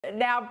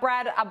Now,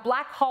 Brad, a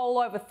black hole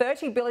over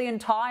 30 billion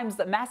times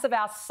the mass of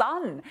our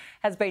sun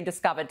has been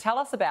discovered. Tell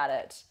us about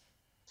it.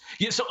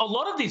 Yeah, so a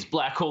lot of these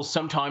black holes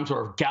sometimes,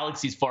 or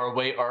galaxies far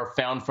away, are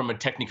found from a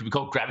technique we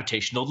call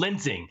gravitational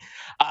lensing.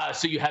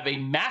 So you have a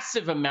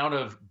massive amount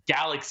of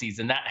galaxies,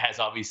 and that has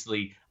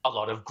obviously a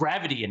lot of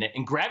gravity in it,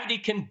 and gravity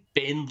can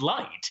bend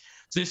light.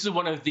 So this is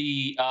one of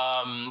the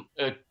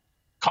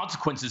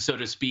consequences, so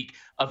to speak,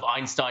 of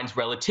Einstein's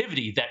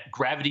relativity, that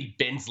gravity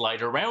bends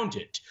light around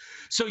it.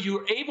 So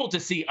you're able to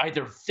see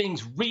either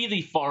things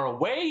really far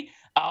away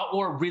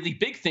or really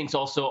big things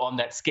also on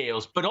that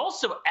scales. But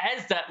also,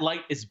 as that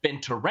light is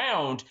bent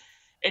around,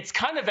 it's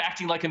kind of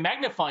acting like a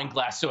magnifying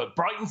glass. So it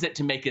brightens it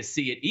to make us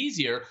see it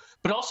easier.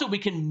 But also, we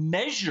can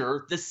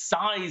measure the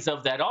size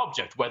of that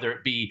object, whether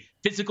it be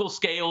physical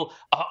scale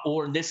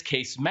or in this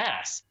case,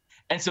 mass.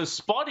 And so,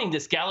 spotting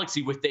this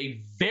galaxy with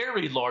a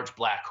very large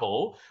black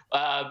hole,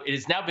 it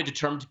has now been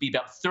determined to be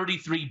about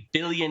 33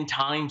 billion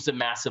times the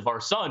mass of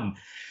our sun.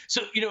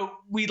 So,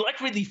 we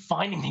like really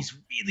finding these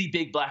really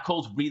big black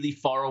holes really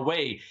far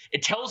away.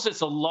 It tells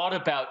us a lot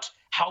about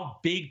how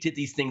big did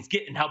these things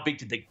get and how big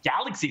did the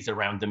galaxies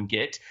around them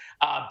get,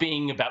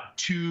 being about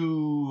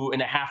 2.5,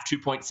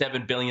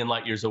 2.7 billion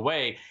light years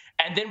away.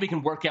 And then we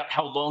can work out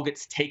how long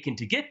it's taken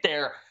to get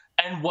there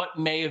and what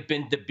may have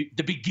been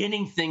the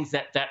beginning things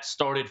that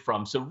started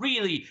from. So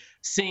really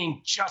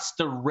seeing just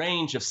the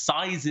range of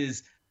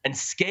sizes and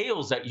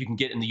scales that you can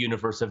get in the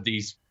universe of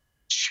these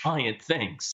giant things.